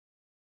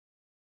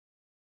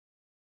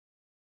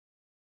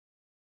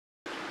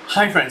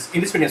Hi friends,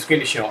 in this video I'm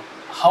going to show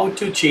how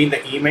to change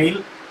the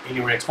email in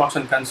your Xbox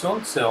One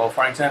console. So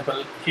for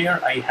example, here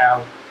I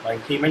have my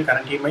email,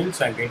 current email,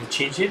 so I'm going to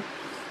change it.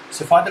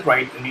 So for that,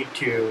 right, you need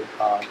to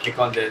click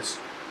on this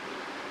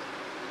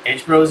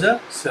Edge browser.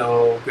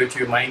 So go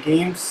to My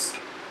Games,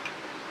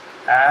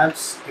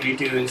 Apps, you need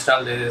to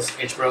install this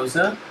Edge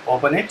browser,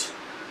 open it.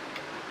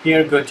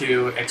 Here go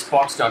to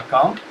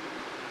xbox.com.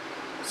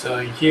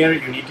 So here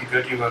you need to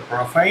go to your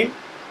profile,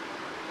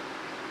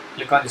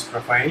 click on this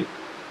profile,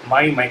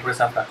 My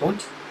Microsoft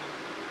account.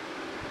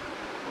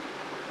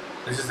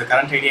 This is the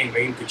current ID. I'm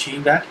going to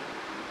change that.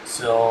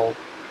 So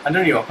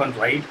under your account,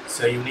 right,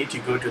 so you need to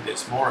go to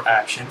this more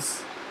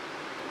actions.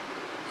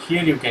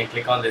 Here you can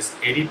click on this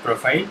edit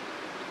profile.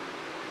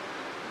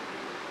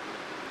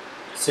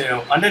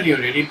 So under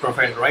your edit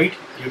profile, right,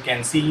 you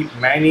can see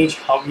manage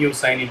how you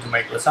sign into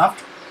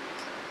Microsoft.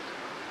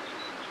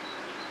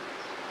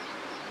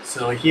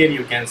 So here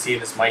you can see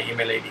this my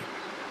email ID.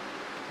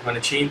 I'm going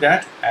to change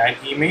that, add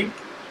email.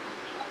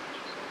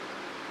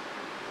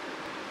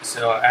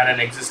 So add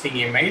an existing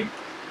email.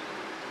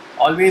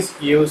 Always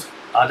use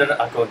other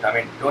account. I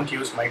mean, don't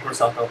use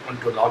Microsoft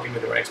account to log in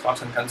with your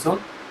Xbox One console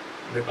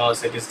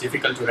because it is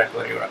difficult to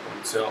recover your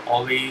account. So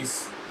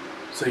always,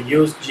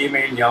 use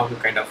Gmail, Yahoo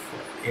kind of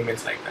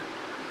emails like that.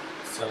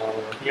 So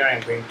here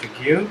I'm going to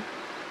give.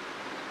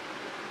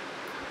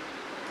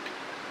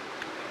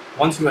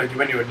 Once you are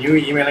given your new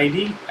email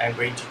ID, I'm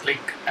going to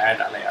click add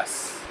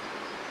alias.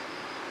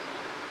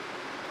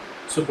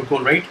 Super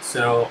cool, right?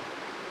 So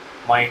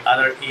my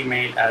other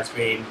email has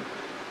been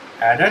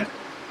added.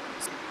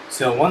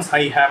 So once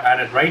I have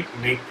added, right,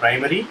 make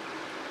primary.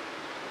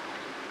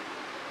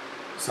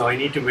 So I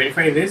need to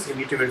verify this. You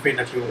need to verify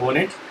that you own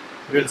it.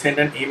 We will send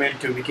an email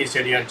to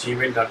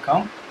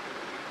wikistudy@gmail.com.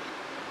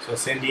 So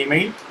send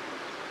email.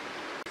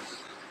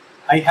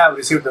 I have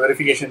received the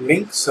verification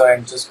link, so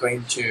I'm just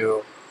going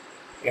to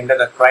enter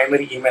the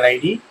primary email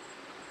ID.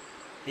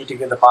 Need to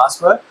get the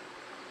password.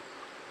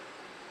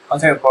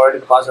 Once I have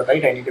provided the password,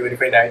 right, I need to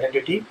verify the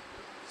identity.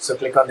 So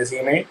click on this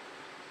email.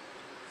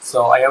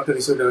 So I have to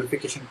receive the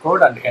verification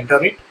code and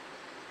enter it.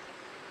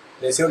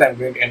 Received, I'm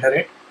going to enter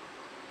it.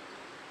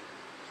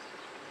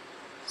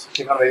 So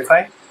click on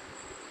verify.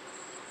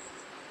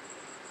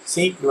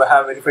 See, you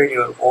have verified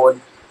your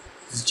own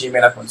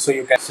Gmail account.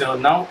 So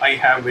now I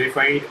have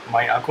verified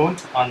my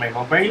account on my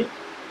mobile.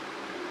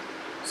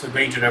 So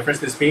going to refresh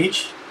this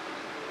page.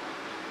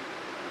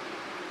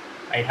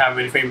 I have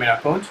verified my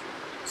account.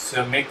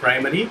 So make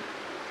primary.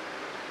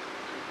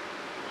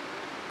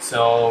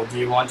 So do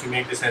you want to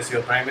make this as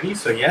your primary?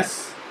 So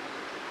yes.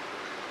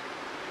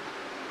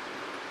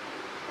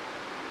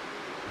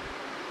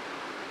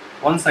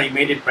 Once I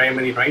made it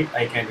primary, right,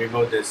 I can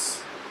remove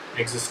this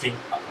existing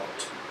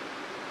account.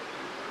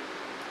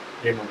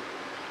 Remove.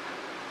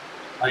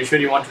 Are you sure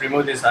you want to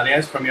remove this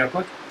alias from your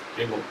account?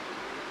 Remove.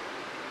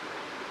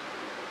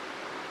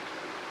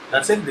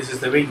 That's it. This is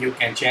the way you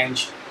can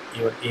change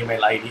your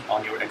email ID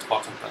on your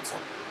Xbox One console.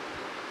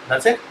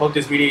 That's it. Hope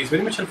this video is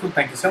very much helpful.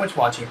 Thank you so much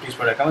for watching. Please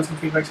put a comments and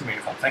feedback in the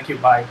video. Thank you.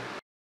 Bye.